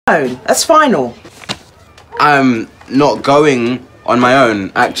That's final. I'm not going on my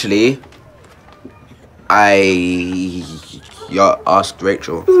own, actually. You asked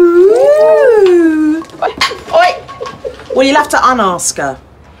Rachel. Ooh. Oi. Well, you'll have to unask her.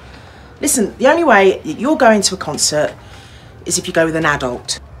 Listen, the only way you're going to a concert is if you go with an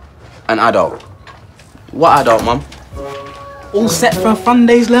adult. An adult? What adult, Mum? All set for a fun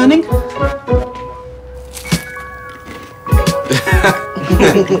day's learning?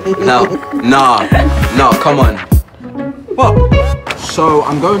 No, come on. What? So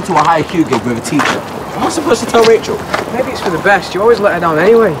I'm going to a high IQ gig with a teacher. Am I supposed to tell Rachel? Maybe it's for the best. You always let her down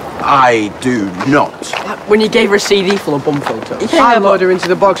anyway. I do not. Like when you gave her a CD full of bum photos. Yeah, I lowered her into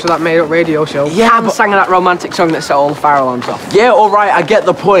the box for that made-up radio show. Yeah, and but... sang her that romantic song that set all the fire alarms off. Yeah, all right, I get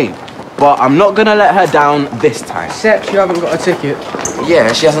the point. But I'm not gonna let her down this time. Except you haven't got a ticket.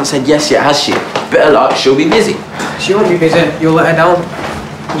 Yeah, she hasn't said yes yet, has she? Bit of luck, she'll be busy. She won't be busy. You'll let her down.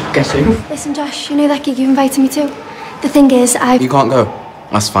 I'm guessing. Listen, Josh, you know that gig you invited me to? The thing is, You can't go.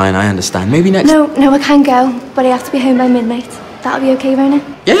 That's fine, I understand. Maybe next... No, I can go, but I have to be home by midnight. That'll be okay, Ronan?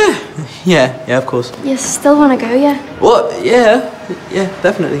 Yeah, of course. You still want to go, yeah? What? Yeah,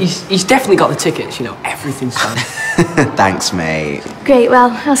 definitely. He's definitely got the tickets, you know, everything's done. Thanks, mate. Great,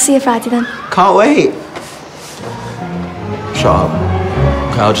 well, I'll see you Friday then. Can't wait. Shut up.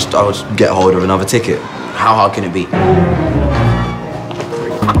 Okay, I'll just get hold of another ticket. How hard can it be?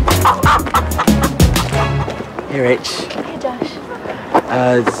 Hey, Rach. Hey, Josh.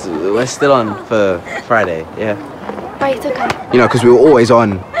 We're still on for Friday, yeah. Right, okay. You know, because we were always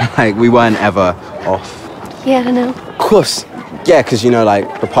on. Like, we weren't ever off. Yeah, I know. Of course. Yeah, because, you know,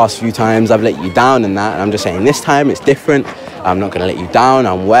 like, the past few times I've let you down and that, and I'm just saying this time it's different. I'm not going to let you down.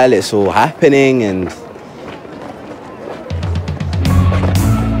 I'm well, it's all happening, and...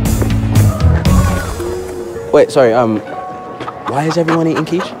 Wait, sorry, why is everyone eating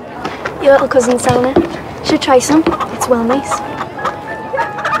quiche? Your little cousin's selling it. Should try some. It's well nice.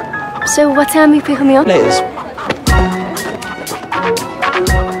 So, what time are you picking me up? Later.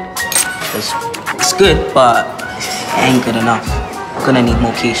 It's good, but it ain't good enough. I'm gonna need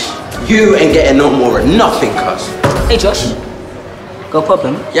more quiche. You ain't getting no more of nothing, cuz. Hey, Josh. Got a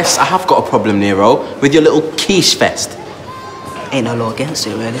problem? Yes, I have got a problem, Nero, with your little quiche fest. Ain't no law against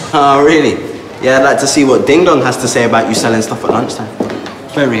it, really. Oh, really? Yeah, I'd like to see what Ding Dong has to say about you selling stuff at lunchtime.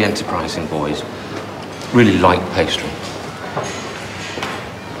 Very enterprising, boys. Really like pastry.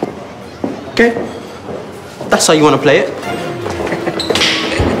 Okay. That's how you want to play it?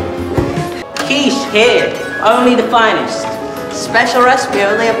 Quiche here. Only the finest. Special recipe,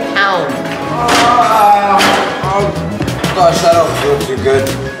 only £1. Gosh, that don't feel too good.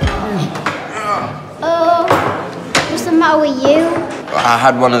 Oh, what's the matter with you? I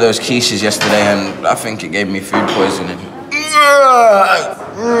had one of those quiches yesterday and I think it gave me food poisoning.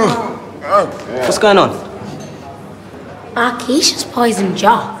 What's going on? Our quiche has poisoned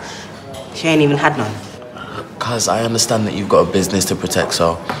Josh. She ain't even had none. Cuz I understand that you've got a business to protect,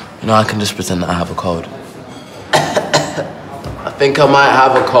 so, you know, I can just pretend that I have a cold. I think I might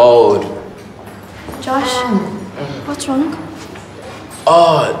have a cold. Josh, what's wrong?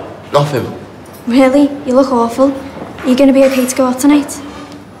 Oh, nothing. Really? You look awful. Are you going to be okay to go out tonight?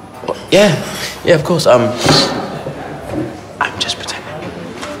 Yeah, of course. I'm just pretending.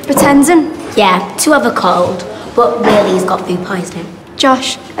 Pretending? Yeah, to have a cold, but really he's got food poisoning.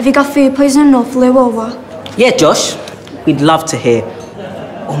 Josh, have you got food poisoning or flu or what? Yeah, Josh. We'd love to hear.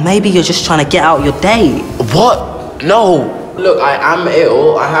 Or maybe you're just trying to get out your day. What? No. Look, I am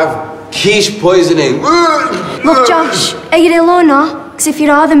ill. I have quiche poisoning. Look, Josh, are you ill or not? Because if you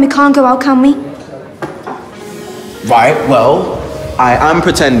are, then we can't go out, can we? Right, well, I am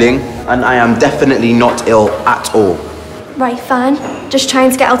pretending, and I am definitely not ill at all. Right, fine. Just trying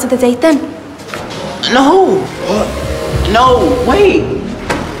to get out of the date then. No. What? No, wait.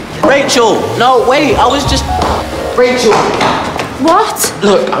 Rachel, no, wait. I was just... Rachel! What?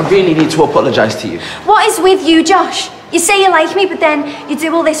 Look, I really need to apologise to you. What is with you, Josh? You say you like me, but then you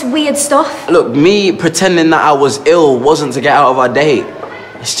do all this weird stuff. Look, me pretending that I was ill wasn't to get out of our date.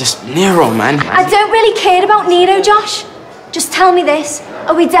 It's just Nero, man. I don't really care about Nero, Josh. Just tell me this.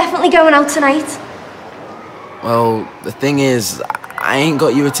 Are we definitely going out tonight? Well, the thing is, I ain't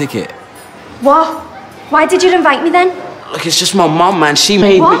got you a ticket. What? Why did you invite me then? Look, it's just my mum, man. She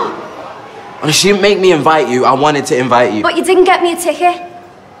made me... What? She didn't make me invite you. I wanted to invite you. But you didn't get me a ticket.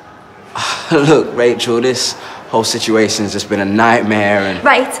 Look, Rachel, this whole situation's just been a nightmare and...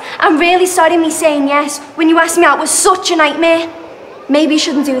 Right, I'm really sorry me saying yes when you asked me out was such a nightmare. Maybe you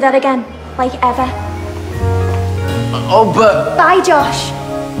shouldn't do that again, like ever. Oh, but... Bye, Josh.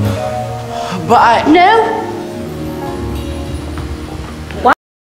 But I... No.